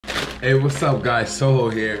Hey, what's up guys, Soho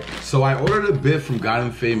here. So I ordered a bib from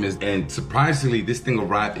Godandfamous and surprisingly this thing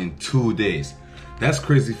arrived in 2 days. That's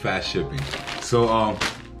crazy fast shipping. So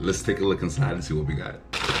let's take a look inside and see what we got.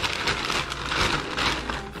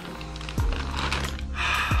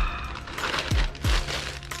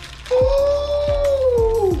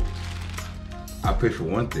 Ooh! I paid for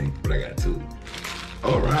one thing, but I got two.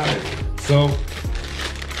 All right, so let's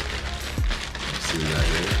see what we got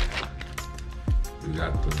here. We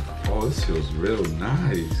got the, oh, this feels real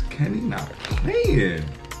nice. Kenny not playing.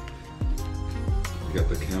 We got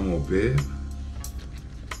the camo bib.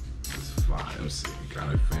 It's fine. Let me see.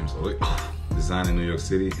 Got it frames. Oh, wait. Designed in New York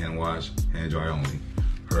City, hand wash, hand dry only.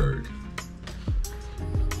 Heard.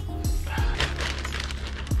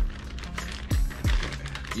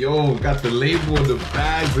 Yo, got the label on the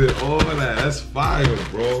bags and all of that. That's fire,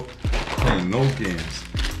 bro. Ain't no games.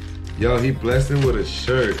 Yo, he blessed it with a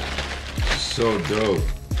shirt. So dope,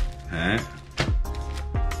 huh?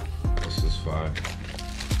 This is fire.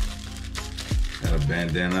 Got a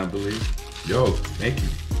bandana, I believe. Yo, thank you.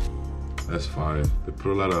 That's fire. They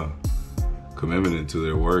put a lot of commitment into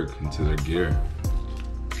their work, into their gear.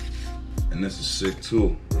 And this is sick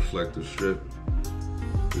too, reflective strip.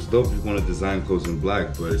 It's dope if you want to design clothes in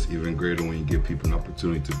black, but it's even greater when you give people an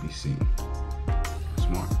opportunity to be seen.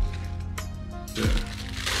 Smart. Yeah.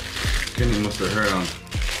 Kenny must have heard I'm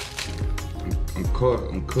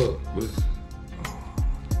cooked. What's,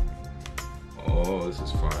 oh, this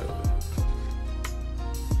is fire.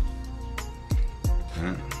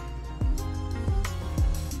 Huh?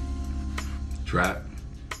 Trap.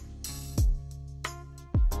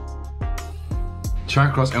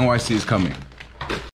 Track Cross NYC is coming.